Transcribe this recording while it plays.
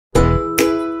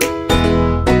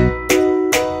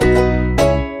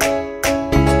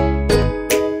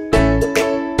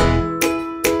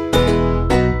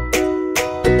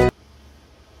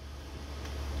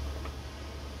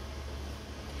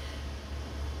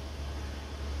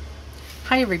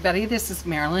Hi everybody, this is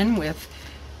Marilyn with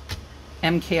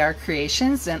MKR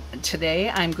Creations, and today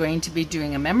I'm going to be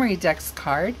doing a Memory Dex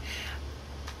card.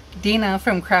 Deanna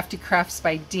from Crafty Crafts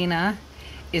by Deanna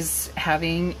is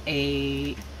having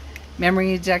a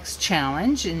Memory Dex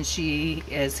challenge, and she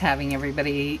is having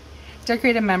everybody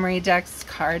decorate a Memory Dex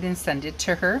card and send it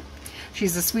to her.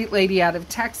 She's a sweet lady out of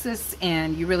Texas,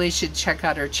 and you really should check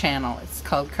out her channel. It's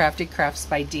called Crafty Crafts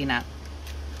by Deanna.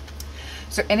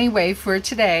 So anyway, for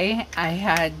today, I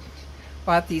had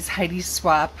bought these Heidi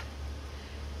Swap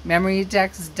Memory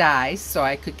Dex dies so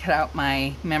I could cut out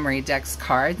my Memory Dex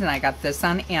cards, and I got this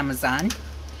on Amazon.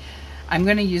 I'm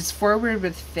going to use Forward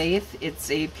with Faith.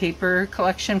 It's a paper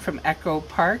collection from Echo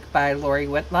Park by Lori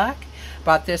Whitlock.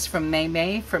 Bought this from May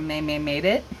Made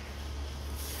It.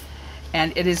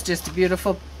 And it is just a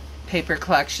beautiful paper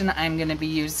collection. I'm going to be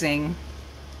using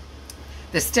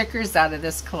the stickers out of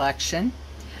this collection.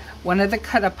 One of the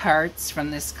cut-aparts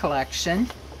from this collection,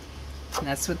 and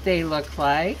that's what they look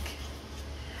like.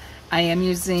 I am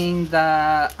using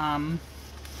the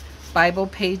Bible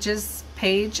pages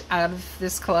page out of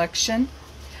this collection.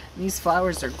 These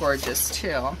flowers are gorgeous too.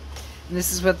 And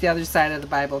this is what the other side of the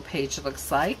Bible page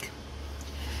looks like.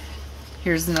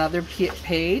 Here's another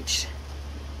page.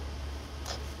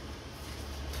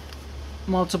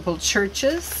 Multiple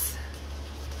churches.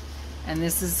 And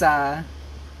this is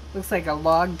looks like a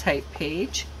log type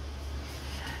page.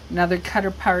 Another cut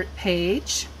apart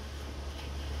page.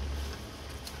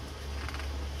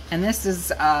 And this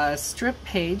is a strip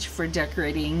page for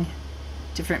decorating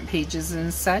different pages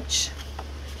and such.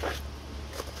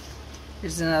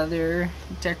 Here's another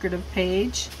decorative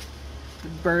page. The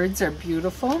birds are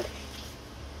beautiful.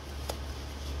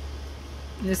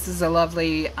 This is a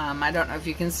lovely, I don't know if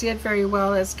you can see it very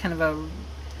well, it's kind of a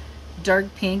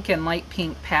dark pink and light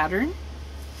pink pattern.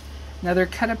 Another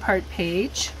cut apart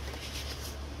page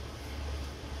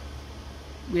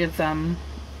with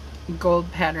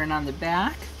gold pattern on the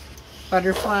back.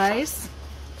 Butterflies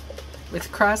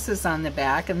with crosses on the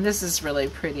back, and this is really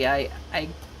pretty. I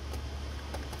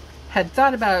had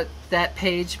thought about that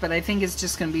page, but I think it's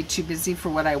just going to be too busy for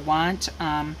what I want.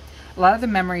 A lot of the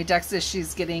Memory Dexes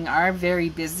she's getting are very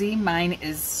busy. Mine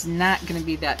is not going to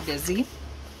be that busy.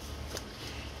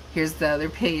 Here's the other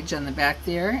page on the back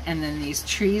there, and then these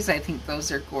trees, I think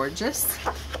those are gorgeous.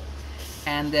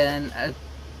 And then a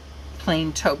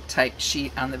plain taupe type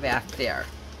sheet on the back there.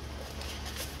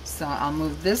 So I'll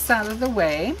move this out of the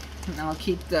way, and I'll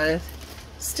keep the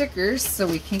stickers so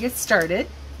we can get started.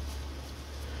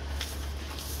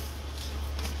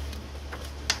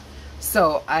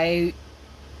 So I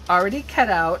already cut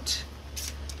out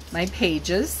my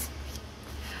pages.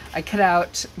 I cut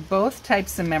out both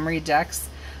types of Memory Dex.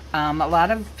 A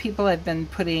lot of people have been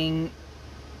putting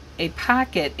a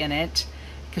pocket in it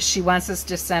because she wants us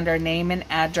to send our name and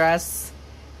address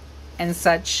and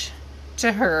such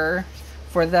to her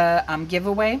for the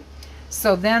giveaway.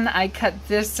 So then I cut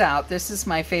this out. This is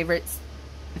my favorite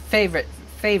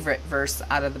verse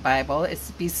out of the Bible. It's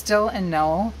 "Be still and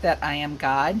know that I am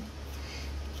God."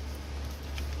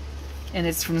 And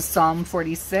it's from Psalm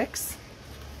 46.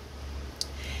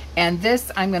 And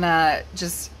this, I'm gonna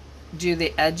just do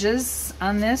the edges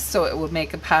on this so it will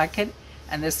make a pocket,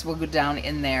 and this will go down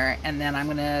in there, and then I'm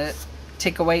gonna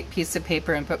take a white piece of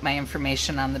paper and put my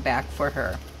information on the back for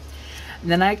her.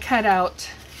 And then I cut out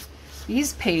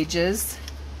these pages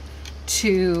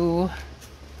to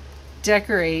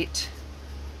decorate,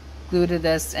 glue to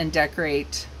this and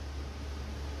decorate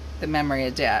the Memory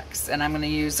Dex, and I'm going to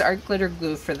use art glitter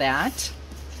glue for that,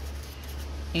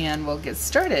 and we'll get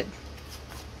started.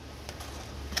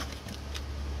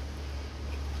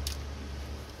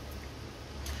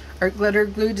 Art glitter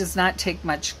glue does not take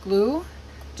much glue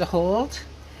to hold.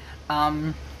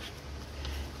 You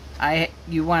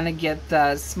want to get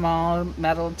the small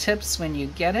metal tips when you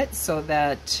get it so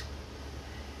that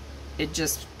it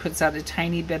just puts out a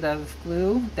tiny bit of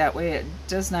glue. That way it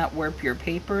does not warp your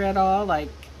paper at all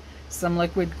like some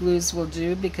liquid glues will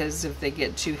do, because if they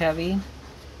get too heavy,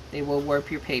 they will warp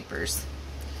your papers.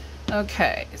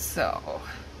 Okay, so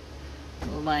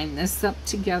we'll line this up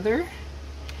together.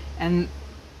 And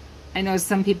I know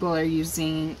some people are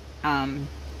using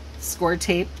score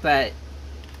tape, but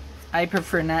I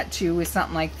prefer not to with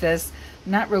something like this.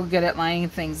 I'm not real good at lining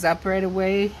things up right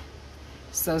away,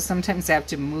 so sometimes I have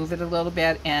to move it a little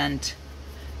bit, and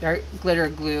the glitter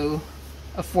glue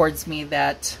affords me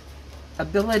that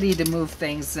ability to move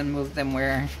things and move them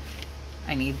where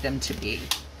I need them to be.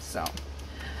 So,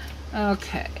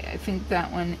 okay, I think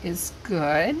that one is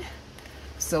good.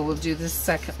 So we'll do the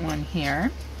second one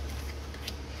here.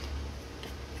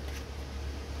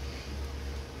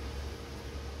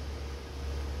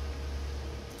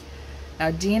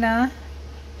 Deanna,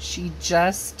 she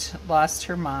just lost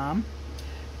her mom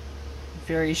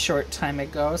very short time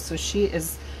ago, so she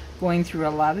is going through a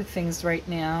lot of things right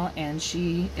now, and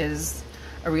she is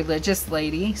a religious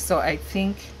lady, so I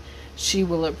think she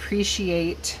will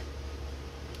appreciate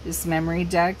this Memory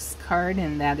Dex card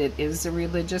and that it is a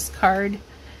religious card.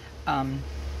 I'm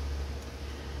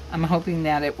hoping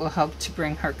that it will help to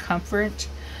bring her comfort.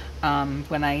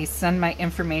 When I send my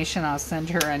information, I'll send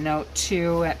her a note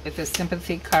too with a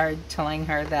sympathy card telling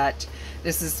her that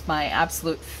this is my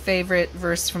absolute favorite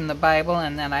verse from the Bible,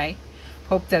 and that I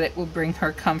hope that it will bring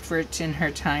her comfort in her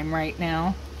time right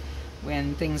now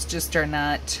when things just are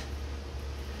not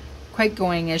quite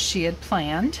going as she had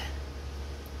planned.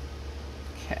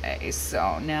 Okay,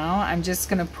 so now I'm just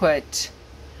going to put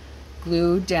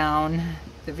glue down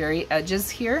the very edges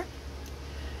here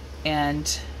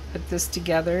and put this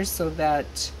together so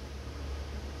that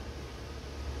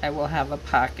I will have a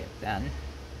pocket then.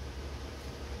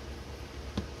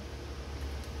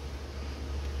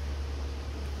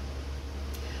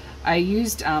 I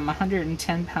used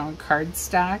 110-pound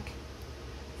cardstock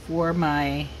for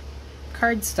my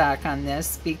cardstock on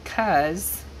this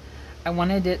because I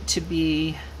wanted it to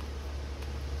be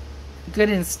good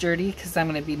and sturdy because I'm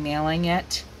going to be mailing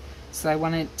it. So I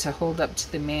want it to hold up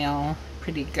to the mail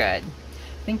pretty good.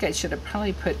 I think I should have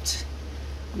probably put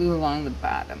glue along the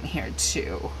bottom here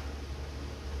too,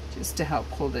 just to help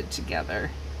hold it together.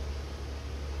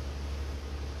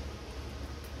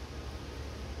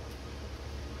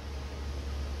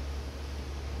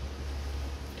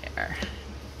 There.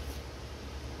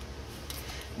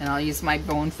 And I'll use my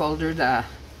bone folder to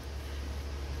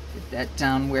get that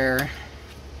down where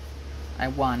I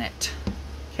want it.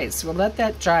 Okay, so we'll let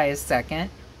that dry a second.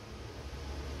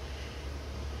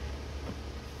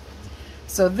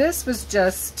 So this was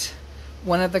just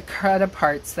one of the cut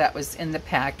aparts that was in the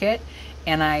packet,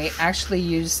 and I actually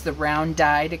used the round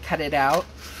die to cut it out.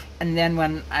 And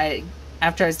then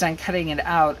after I was done cutting it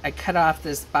out, I cut off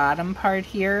this bottom part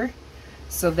here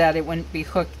so that it wouldn't be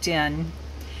hooked in.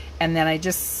 And then I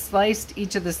just sliced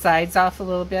each of the sides off a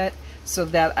little bit so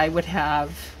that I would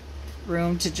have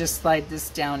room to just slide this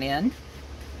down in.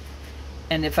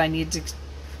 And if I need to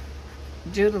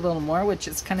do it a little more, which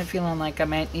is kind of feeling like I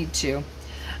might need to,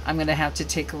 I'm going to have to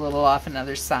take a little off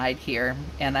another side here,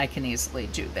 and I can easily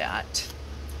do that.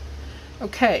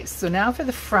 Okay, so now for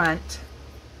the front.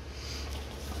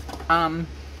 I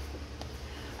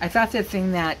thought the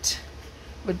thing that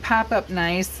would pop up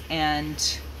nice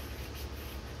and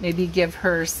maybe give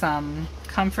her some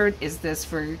comfort is this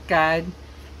 "For God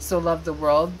so loved the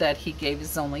world that he gave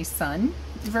his only son"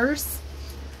 verse.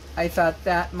 I thought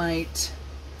that might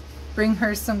bring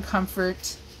her some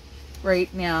comfort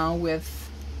right now with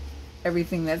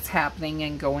everything that's happening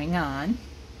and going on.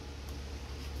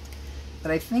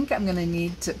 But I think I'm going to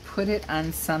need to put it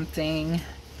on something,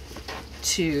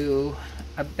 to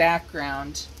a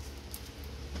background,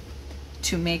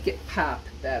 to make it pop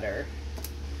better.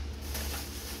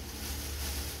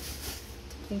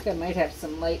 I think I might have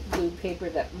some light blue paper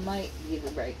that might be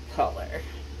the right color.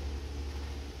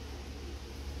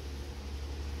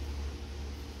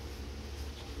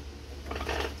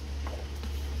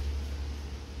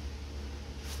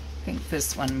 I think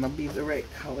this one will be the right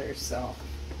color, so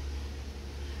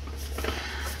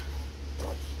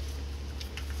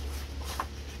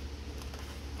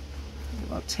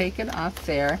we'll take it off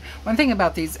there. One thing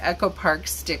about these Echo Park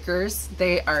stickers,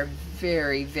 they are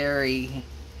very, very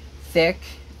thick,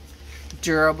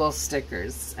 durable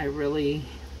stickers. I really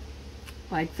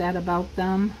like that about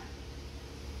them.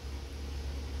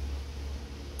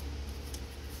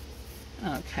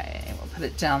 Okay, we'll put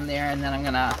it down there, and then I'm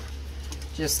gonna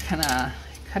just kind of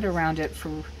cut around it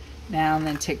for now, and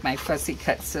then take my fussy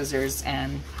cut scissors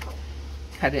and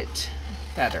cut it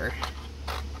better.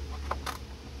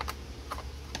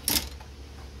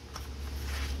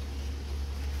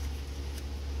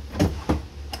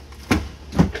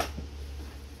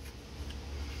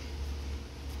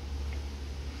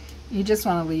 You just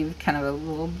want to leave kind of a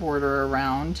little border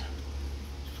around.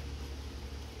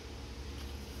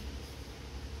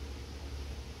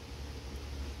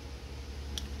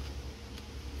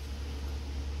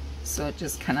 So it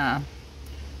just kind of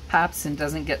pops and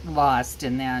doesn't get lost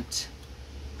in that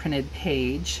printed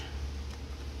page.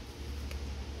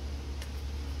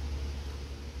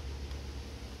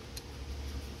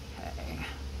 Okay.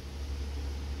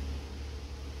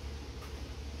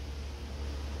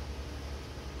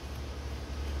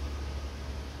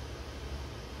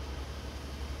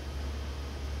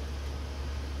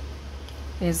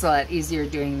 It's a lot easier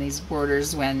doing these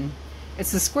borders when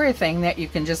it's a square thing that you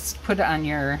can just put on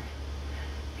your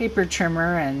paper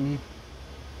trimmer and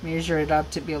measure it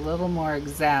up to be a little more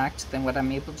exact than what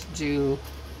I'm able to do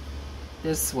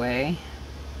this way.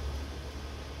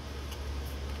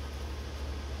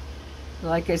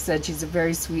 Like I said, she's a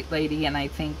very sweet lady, and I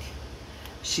think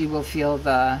she will feel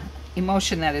the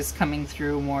emotion that is coming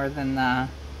through more than the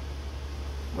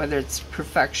whether it's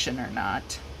perfection or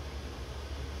not.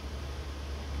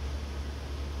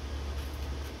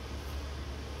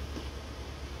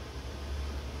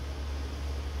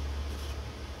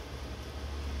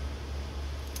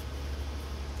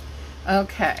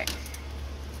 Okay.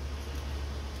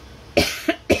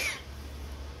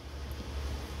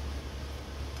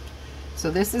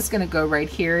 So this is going to go right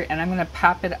here, and I'm going to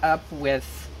pop it up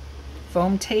with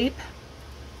foam tape.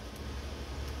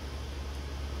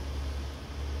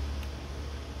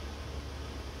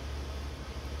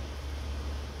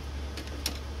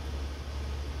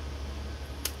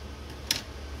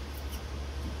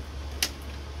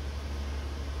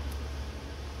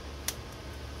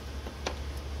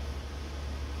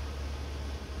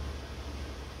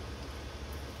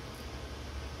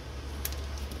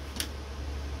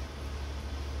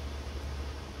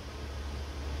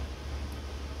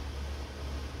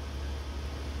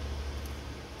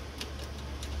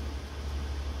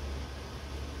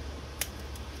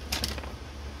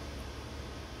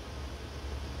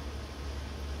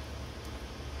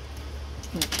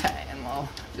 Okay, and we'll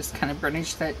just kind of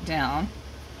burnish that down.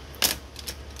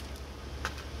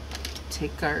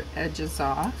 Take our edges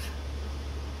off.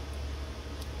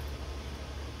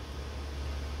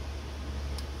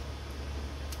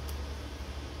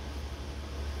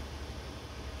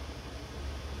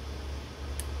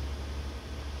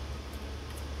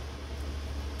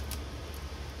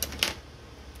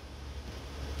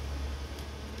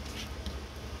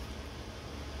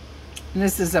 And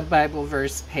this is a Bible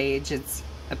verse page. It's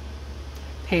a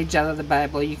page out of the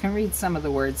Bible. You can read some of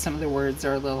the words. Some of the words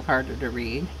are a little harder to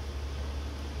read.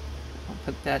 I'll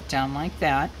put that down like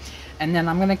that. And then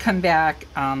I'm going to come back.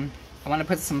 I want to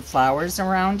put some flowers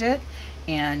around it.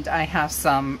 And I have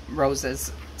some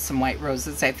roses, some white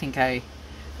roses. I think I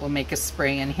will make a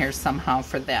spray in here somehow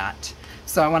for that.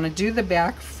 So I want to do the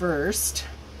back first.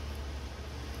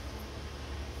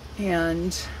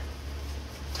 And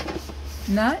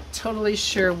not totally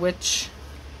sure which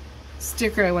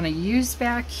sticker I want to use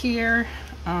back here.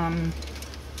 I've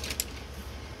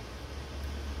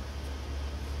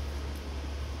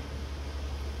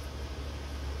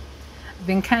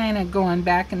been kind of going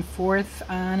back and forth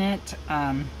on it.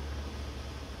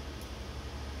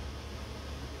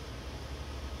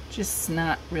 Just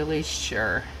not really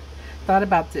sure. Thought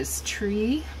about this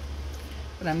tree,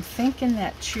 but I'm thinking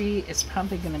that tree is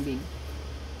probably going to be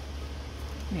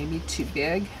maybe too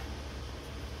big.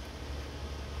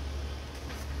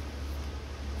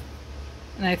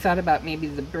 And I thought about maybe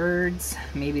the birds,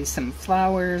 maybe some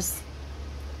flowers.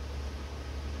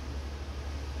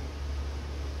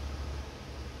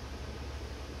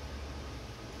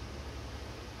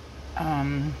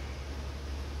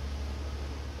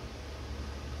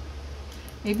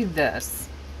 Maybe this.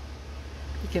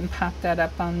 We can pop that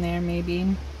up on there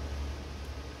maybe.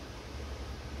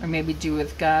 Or maybe do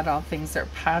with God, all things are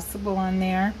possible on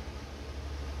there.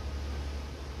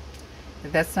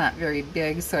 But that's not very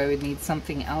big, so I would need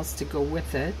something else to go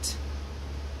with it.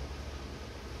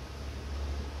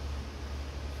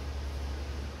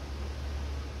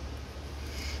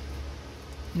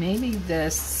 Maybe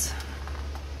this.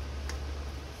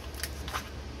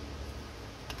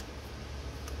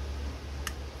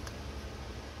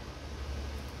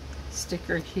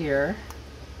 Sticker here.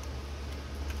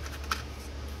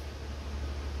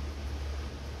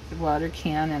 The water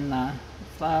can and the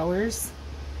flowers.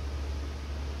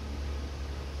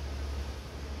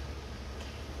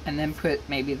 And then put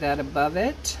maybe that above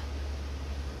it.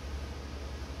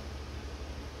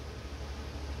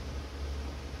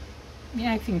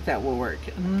 Yeah, I think that will work.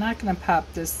 I'm not going to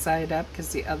pop this side up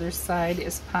because the other side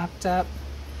is popped up.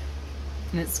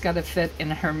 And it's got to fit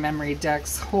in her Memory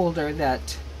Dex holder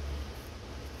that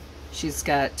she's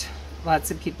got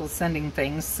lots of people sending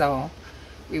things, so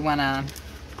we want to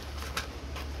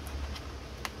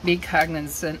be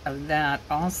cognizant of that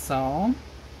also.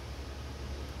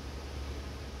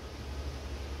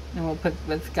 And we'll put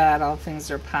with God all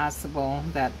things are possible,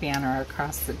 that banner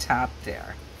across the top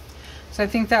there. So I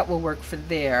think that will work for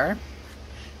there.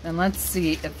 And let's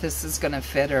see if this is going to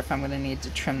fit or if I'm going to need to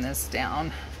trim this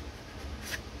down.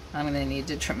 I'm going to need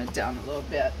to trim it down a little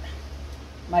bit.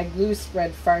 My glue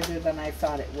spread farther than I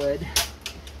thought it would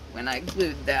when I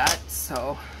glued that,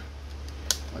 so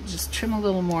we'll just trim a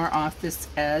little more off this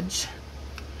edge.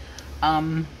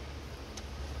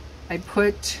 I I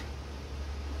put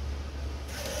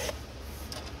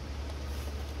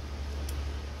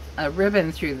a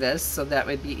ribbon through this so that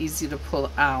would be easy to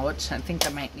pull out. I think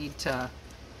I might need to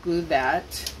glue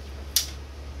that.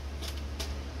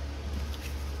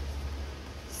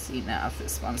 See now if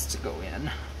this wants to go in.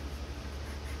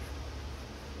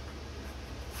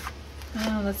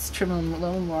 Let's trim a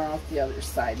little more off the other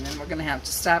side, and then we're going to have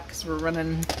to stop because we're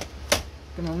going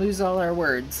to lose all our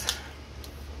words.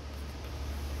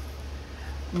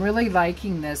 I'm really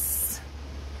liking this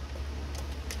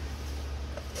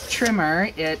trimmer.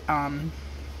 It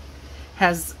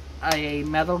has a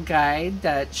metal guide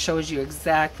that shows you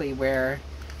exactly where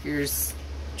your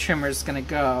trimmer is going to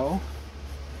go.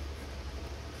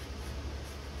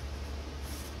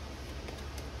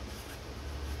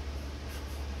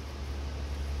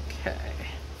 Okay.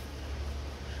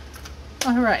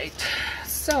 All right.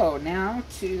 So now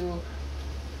to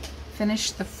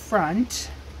finish the front.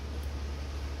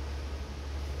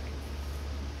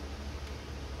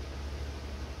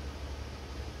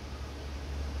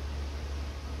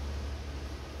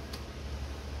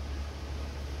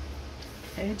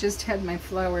 I just had my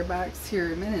flower box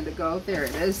here a minute ago. There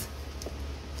it is.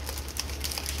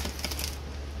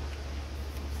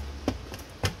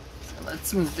 So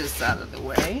let's move this out of the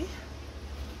way.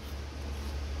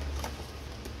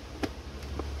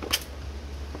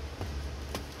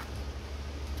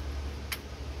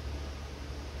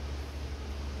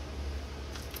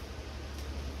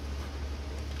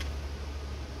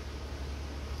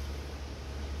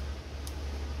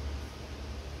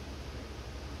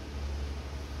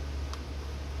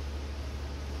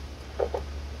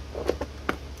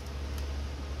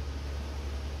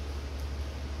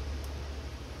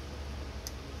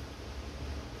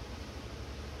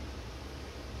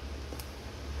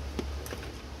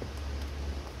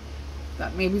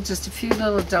 Got maybe just a few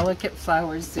little delicate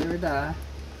flowers there to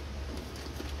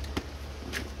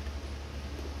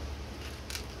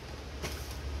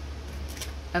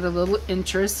add a little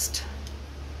interest.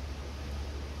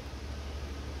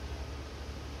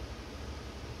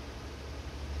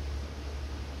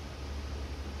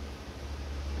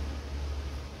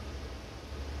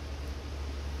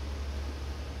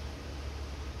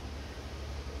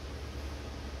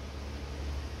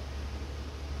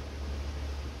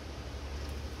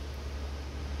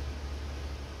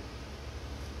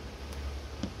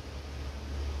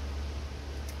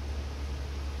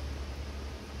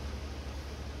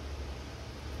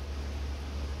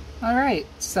 All right,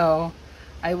 so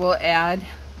I will add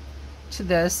to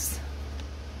this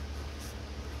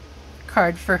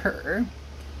card for her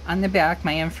on the back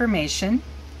my information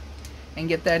and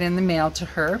get that in the mail to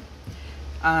her.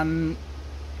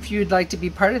 If you'd like to be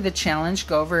part of the challenge,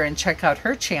 go over and check out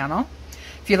her channel.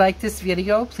 If you like this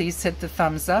video, please hit the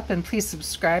thumbs up and please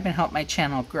subscribe and help my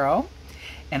channel grow.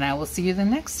 And I will see you the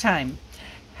next time.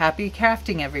 Happy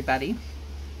crafting, everybody.